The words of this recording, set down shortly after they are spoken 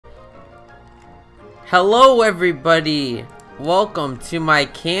Hello everybody! Welcome to my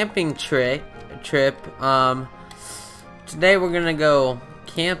camping trip. Today we're gonna go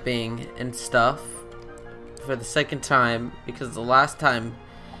camping and stuff for the second time because the last time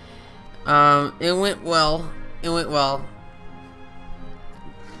it went well.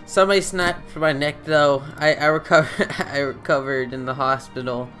 Somebody snapped my neck though. I recovered in the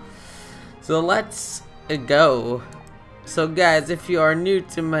hospital. So let's go. So guys, if you are new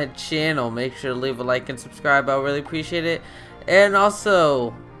to my channel, make sure to leave a like and subscribe. I'll really appreciate it. And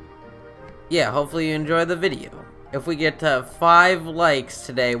also, yeah, hopefully you enjoy the video. If we get to 5 likes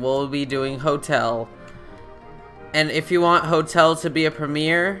today, we'll be doing hotel. And if you want hotel to be a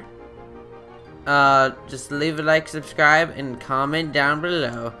premiere, just leave a like, subscribe, and comment down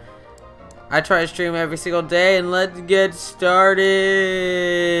below. I try to stream every single day, and let's get started.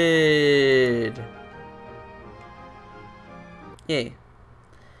 Yay.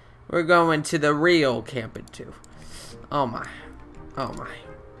 We're going to the real camping too. Oh my. Oh my.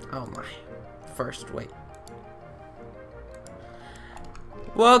 Oh my. First, wait.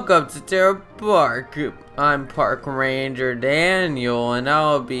 Welcome to Terra Park. I'm Park Ranger Daniel, and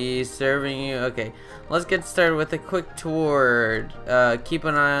I'll be serving you. Okay, let's get started with a quick tour. Keep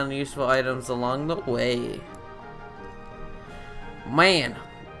an eye on useful items along the way. Man.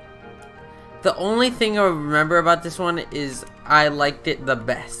 The only thing I remember about this one is I liked it the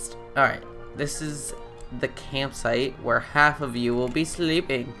best. Alright, this is the campsite where half of you will be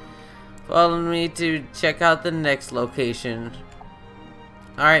sleeping. Follow me to check out the next location.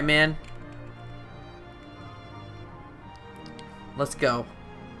 Alright, man. Let's go.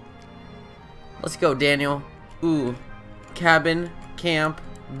 Let's go, Daniel. Ooh. Cabin, camp,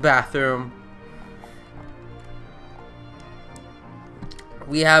 bathroom.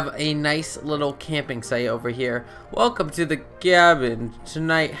 We have a nice little camping site over here. Welcome to the cabin.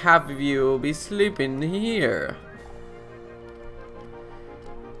 Tonight, half of you will be sleeping here.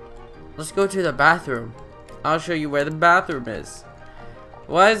 Let's go to the bathroom. I'll show you where the bathroom is.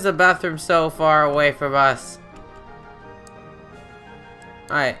 Why is the bathroom so far away from us?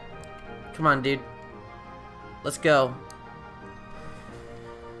 Alright. Come on, dude. Let's go.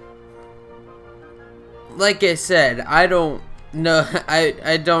 Like I said, I don't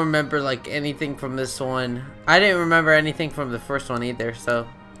remember like anything from this one. I didn't remember anything from the first one either, so.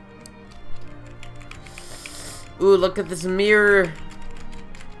 Ooh, look at this mirror.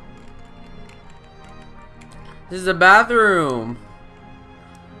 This is a bathroom.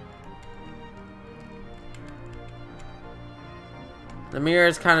 The mirror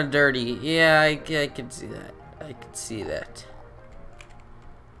is kind of dirty. Yeah, I can see that. I can see that.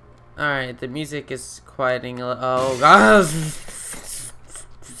 Alright, the music is quieting a little. Oh, God.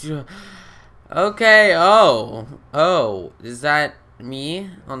 Okay, oh, is that me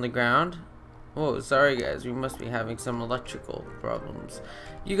on the ground? Whoa, sorry guys, we must be having some electrical problems.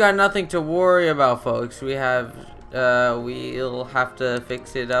 You got nothing to worry about, folks. We'll have to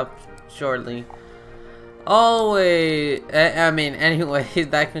fix it up shortly. Always, anyway,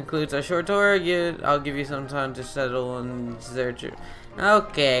 that concludes our short tour. I'll give you some time to settle and search it.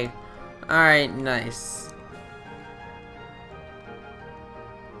 Okay. Alright, nice.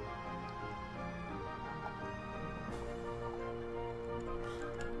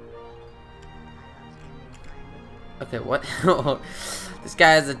 Okay, what? This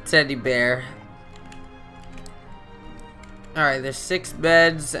guy has a teddy bear. Alright, there's 6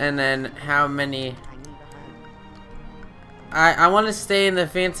 beds, and then how many? I want to stay in the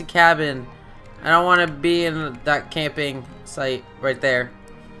fancy cabin. I don't want to be in that camping site right there.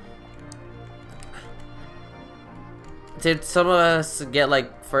 Did some of us get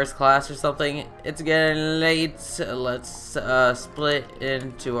like first class or something? It's getting late. Let's split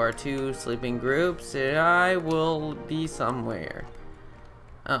into our 2 sleeping groups. I will be somewhere.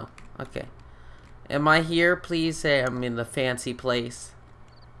 Oh, okay. Am I here? Please say I'm in the fancy place.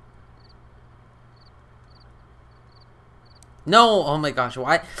 No! Oh my gosh,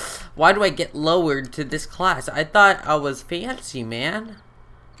 why do I get lowered to this class? I thought I was fancy, man.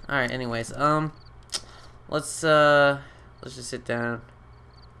 Alright, anyways, let's just sit down.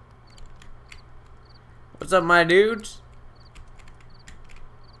 What's up, my dudes?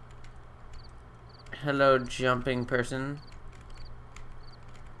 Hello, jumping person.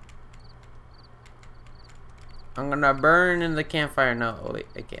 I'm gonna burn in the campfire. No, oh wait,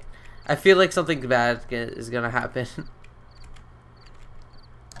 I can't. I feel like something bad is gonna happen.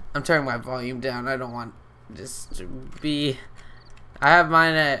 I'm turning my volume down. I don't want this to be. I have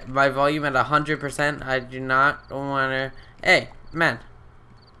mine at my volume at 100%. I do not want to. Hey, man,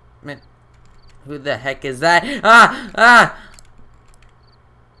 who the heck is that?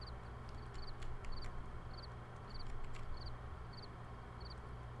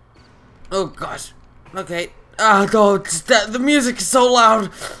 Oh gosh. Okay. Ah, oh, the music is so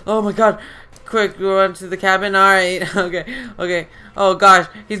loud. Oh my god. Quick, go run to the cabin. Alright. Okay. Okay. Oh gosh.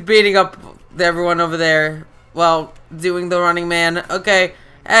 He's beating up everyone over there. Well, doing the running man. Okay.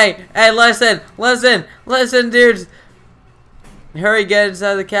 Hey. Hey, listen. Listen. Listen, dudes. Hurry, get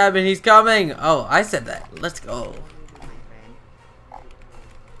inside the cabin. He's coming. Oh, I said that. Let's go.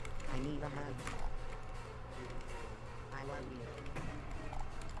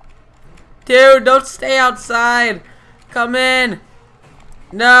 Dude, don't stay outside. Come in.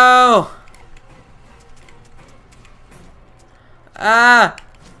 No. Ah,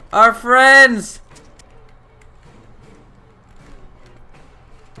 our friends.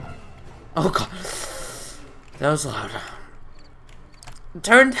 Oh god, that was loud.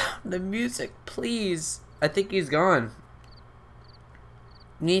 Turn down the music, please. I think he's gone.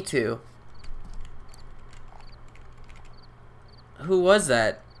 Me too. Who was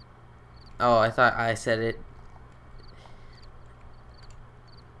that? Oh, I thought I said it.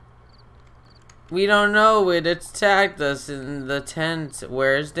 We don't know. It attacked us in the tent.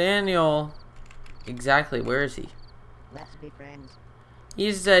 Where's Daniel? Exactly, where is he? Let's be friends.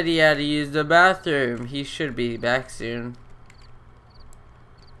 He said he had to use the bathroom. He should be back soon.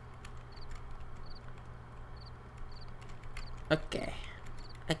 Okay.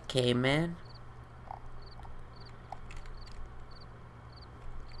 Okay, man.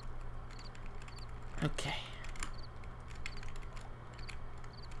 Okay.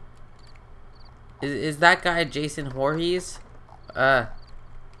 Is that guy Jason Voorhees? Oh,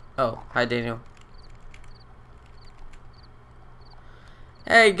 hi Daniel.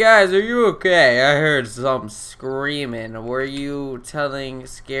 Hey guys, are you okay? I heard some screaming. Were you telling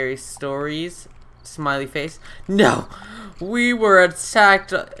scary stories? Smiley face. No! We were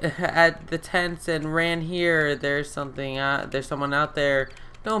attacked at the tents and ran here. There's someone out there.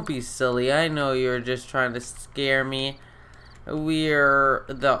 Don't be silly. I know you're just trying to scare me. We're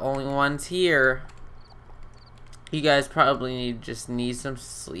the only ones here. You guys probably just need some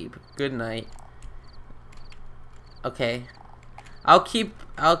sleep. Good night. Okay. I'll keep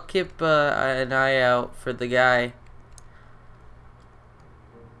an eye out for the guy.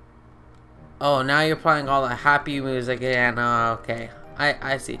 Oh, now you're playing all the happy music again. Oh, okay.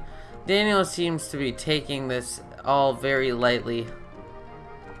 I see. Daniel seems to be taking this all very lightly.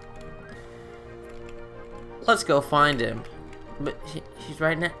 Let's go find him. But he's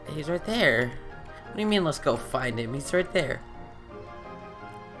right now. He's right there. What do you mean, let's go find him? He's right there.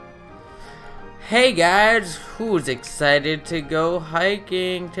 Hey guys, who's excited to go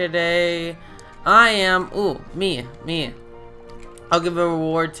hiking today? I am. Ooh, me. I'll give a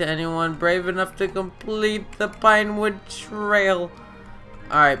reward to anyone brave enough to complete the Pinewood Trail.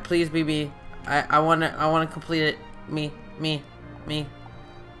 All right, please be me. I wanna complete it. Me.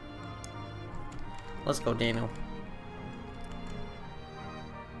 Let's go, Daniel.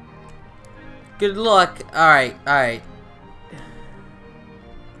 Good luck. Alright. Alright,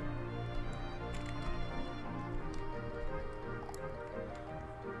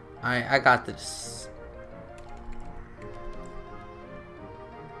 I got this.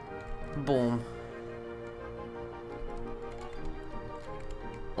 Boom.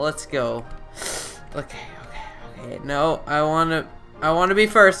 Let's go. Okay. No, I wanna be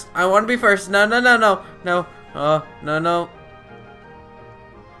first. No. No.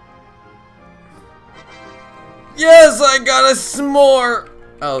 Yes, I got a s'more.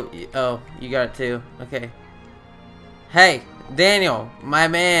 Oh, you got it too. Okay. Hey, Daniel, my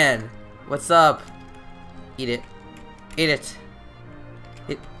man. What's up? Eat it.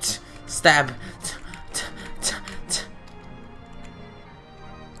 Stab.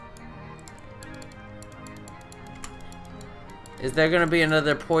 Is there gonna be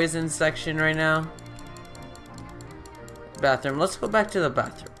another poison section right now? Bathroom. Let's go back to the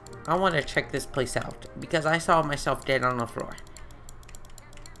bathroom. I want to check this place out because I saw myself dead on the floor.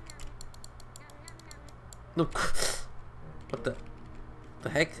 Look. What the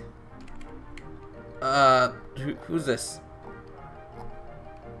heck? Who's this?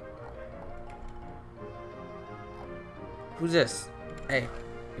 Who's this? Hey,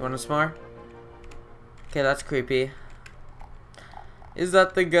 you want a s'more? Okay, that's creepy. Is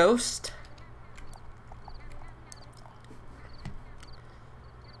that the ghost?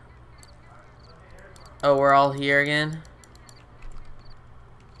 Oh, we're all here again?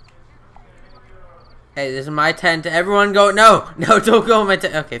 Hey, this is my tent. Everyone go. No, don't go in my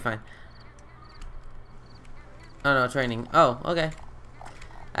tent. Okay, fine. Oh, no, training. Oh, okay.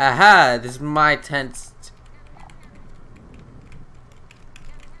 Aha, this is my tent.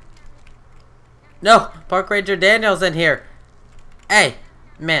 No, Park Ranger Daniel's in here. Hey,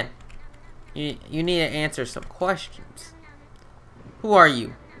 man. You need to answer some questions. Who are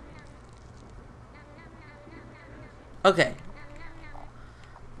you? Okay.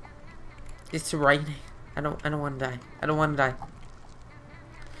 It's raining. I don't want to die. I don't want to die.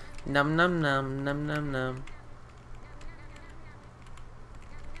 Num num num num num num.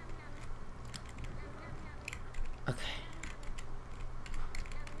 Okay.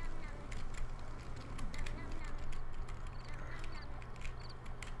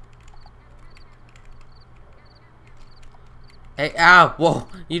 Hey, ow! Whoa!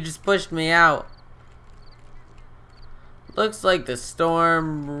 You just pushed me out. Looks like the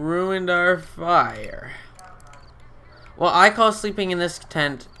storm ruined our fire. Well, I call sleeping in this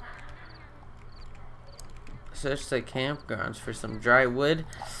tent. Search the campgrounds for some dry wood.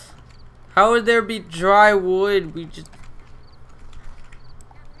 How would there be dry wood? We just...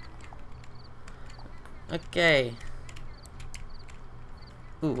 Okay.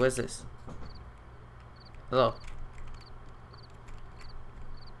 Ooh, what's this? Hello.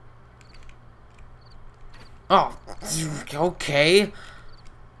 Oh, okay.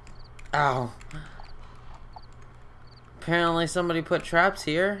 Ow. Apparently somebody put traps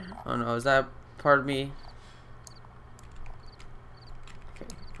here. Oh no, is that part of me?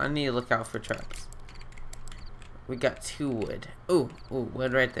 Okay, I need to look out for traps. We got 2 wood. Ooh,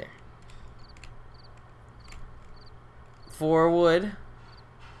 wood right there. 4 wood.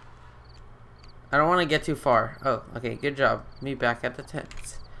 I don't want to get too far. Oh, okay, good job. Me back at the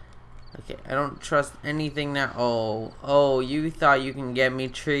tent. Okay, I don't trust anything now. Oh, you thought you can get me,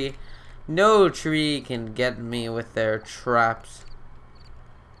 tree. No tree can get me with their traps.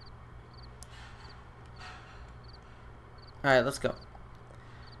 Alright, let's go.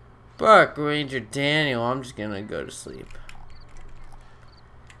 Park Ranger Daniel, I'm just gonna go to sleep.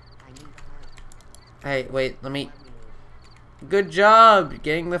 Hey, wait, let me... Good job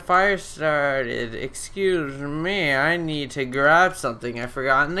getting the fire started. Excuse me, I need to grab something I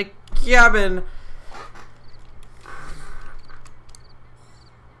forgot in the cabin.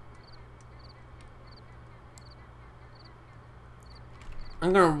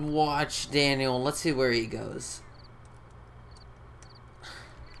 I'm gonna watch Daniel. Let's see where he goes.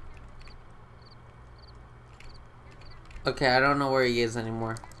 Okay, I don't know where he is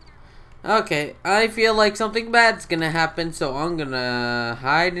anymore. Okay, I feel like something bad's gonna happen, so I'm gonna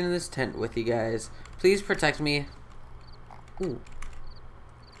hide in this tent with you guys. Please protect me. Ooh.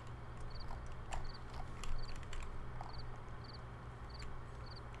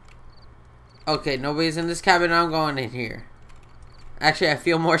 Okay, nobody's in this cabin. I'm going in here. Actually, I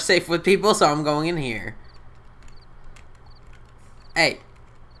feel more safe with people, so I'm going in here. Hey.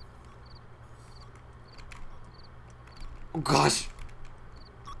 Oh, gosh.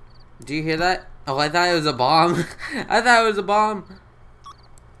 Do you hear that? Oh, I thought it was a bomb. I thought it was a bomb.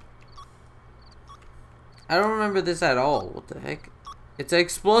 I don't remember this at all. What the heck? It's an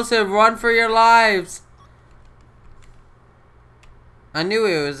explosive. Run for your lives. I knew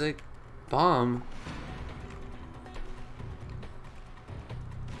it was a bomb.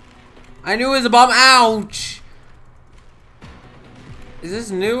 I knew it was a bomb. Ouch! Is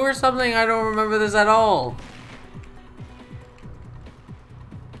this new or something? I don't remember this at all.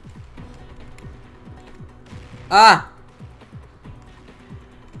 Ah!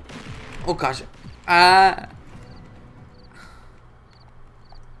 Oh gosh. I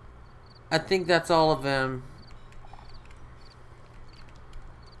think that's all of them.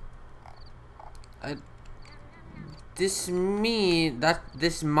 This mines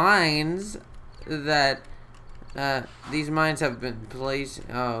that these mines have been placed.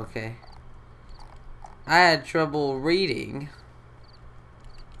 Oh, okay. I had trouble reading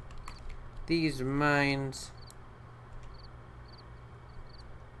these mines.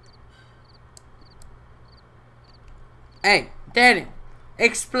 Hey, Danny,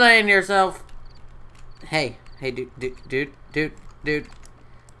 explain yourself. Hey, dude.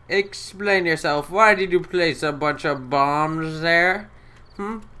 Explain yourself. Why did you place a bunch of bombs there?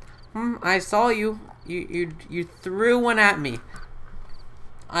 I saw you. You threw one at me.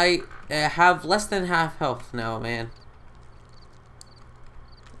 I have less than half health now, man.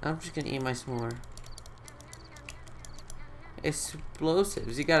 I'm just gonna eat my s'more.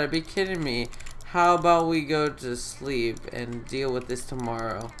 Explosives. You gotta be kidding me. How about we go to sleep and deal with this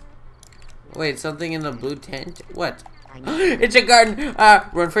tomorrow? Wait, something in the blue tent? What? It's a gun!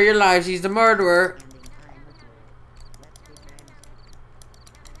 Run for your lives, he's the murderer!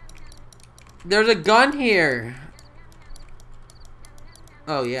 There's a gun here!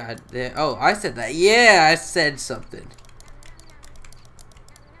 Oh yeah, oh, I said that. Yeah, I said something.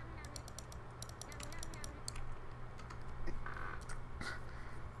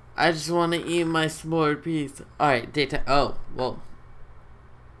 I just want to eat my s'more piece. Alright, daytime. Oh, well.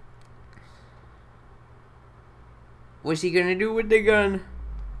 What's he gonna do with the gun?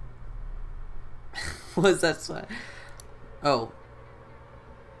 What's that slide? Oh.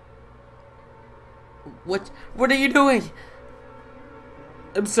 What are you doing?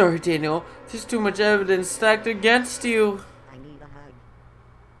 I'm sorry, Daniel. There's too much evidence stacked against you. I need a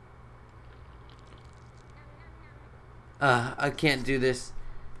hug. I can't do this.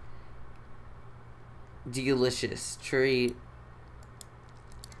 Delicious treat.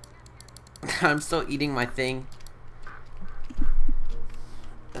 I'm still eating my thing.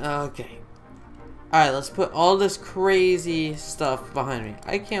 Okay. Alright, let's put all this crazy stuff behind me.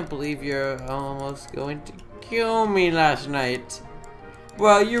 I can't believe you're almost going to kill me last night.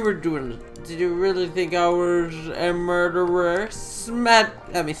 Well, you were doing it. Did you really think I was a murderer? Sad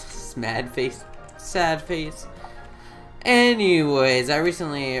face. Anyways, I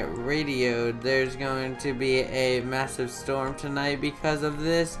recently radioed there's going to be a massive storm tonight. Because of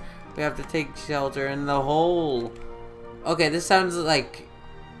this, we have to take shelter in the hole. Okay, this sounds like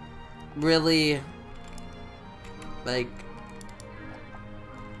really like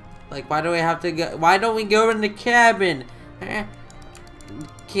why do we have to go? Why don't we go in the cabin?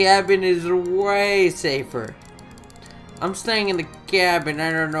 Cabin is way safer. I'm staying in the cabin.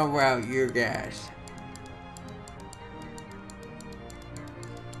 I don't know about you guys.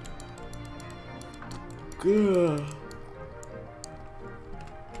 Good.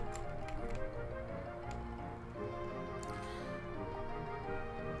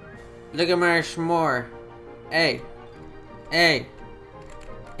 Look at my s'more. Hey,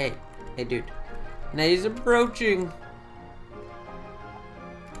 dude. Now he's approaching.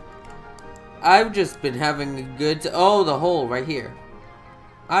 I've just been having a good oh, the hole right here.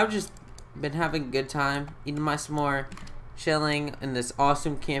 I've just been having a good time eating my s'more, chilling in this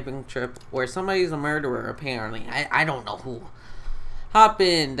awesome camping trip where somebody's a murderer apparently. I don't know who. Hop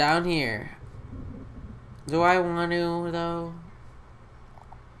in down here. Do I want to though?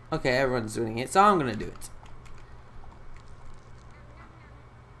 Okay, everyone's doing it, so I'm gonna do it.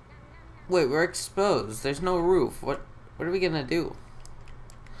 Wait, we're exposed. There's no roof. What are we gonna do?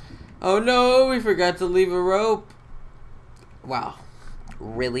 Oh no, we forgot to leave a rope. Wow.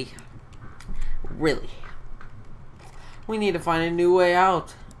 Really? Really? We need to find a new way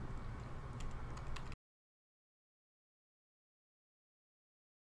out.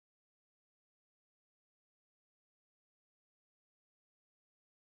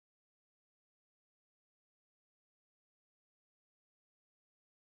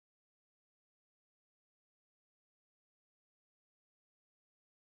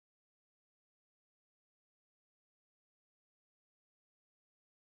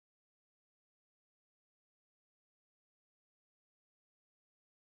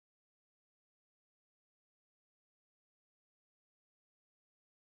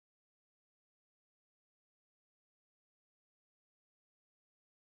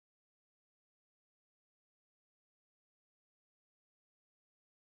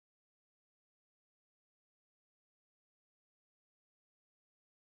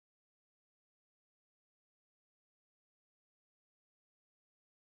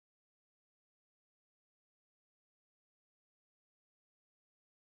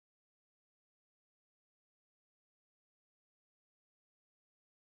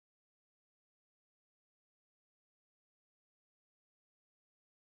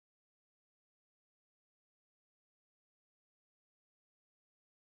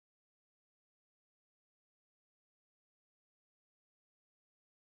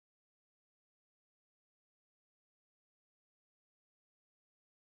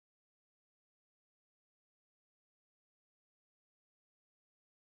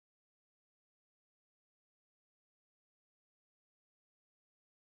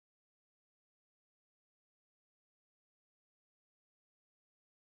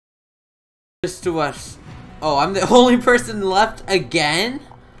 This to us. Oh, I'm the only person left again?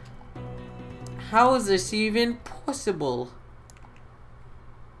 How is this even possible?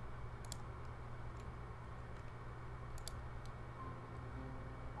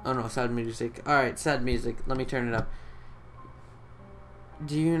 Oh no, sad music. Alright, sad music. Let me turn it up.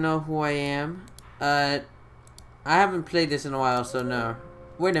 Do you know who I am? I haven't played this in a while, so no.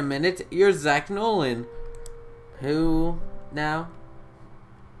 Wait a minute, you're Zach Nolan. Who now?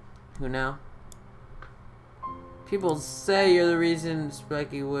 Who now? People say you're the reason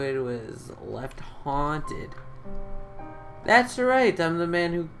Sparky Wood was left haunted. That's right, I'm the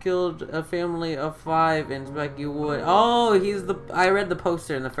man who killed a family of 5 in Sparky Wood. Oh, he's the... I read the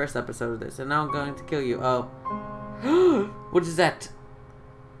poster in the first episode of this, and now I'm going to kill you. Oh. What is that?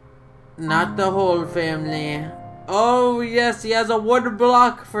 Not the whole family. Oh, yes, he has a wood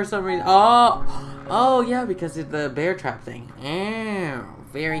block for some reason. Oh, yeah, because of the bear trap thing. Oh,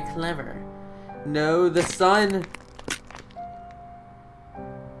 very clever. No, the sun.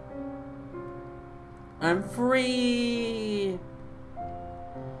 I'm free.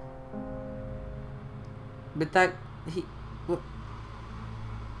 But that, what?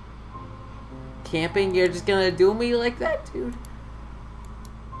 Camping, you're just gonna do me like that, dude?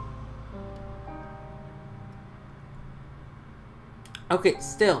 Okay,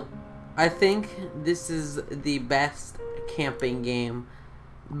 still, I think this is the best camping game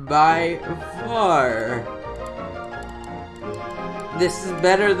by far. This is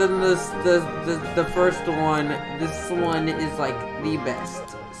better than the first one. This one is like the best.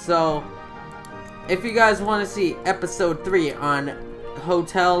 So, if you guys want to see episode 3 on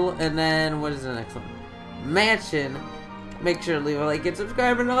Hotel, and then what is the next one? Mansion, make sure to leave a like and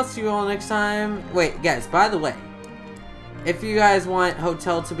subscribe, and I'll see you all next time. Wait, guys, by the way, if you guys want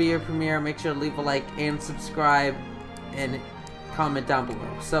Hotel to be your premiere, make sure to leave a like and subscribe and comment down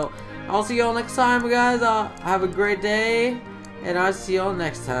below. So, I'll see you all next time, guys. Have a great day, and I'll see you all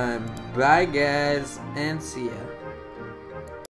next time. Bye, guys, and see ya.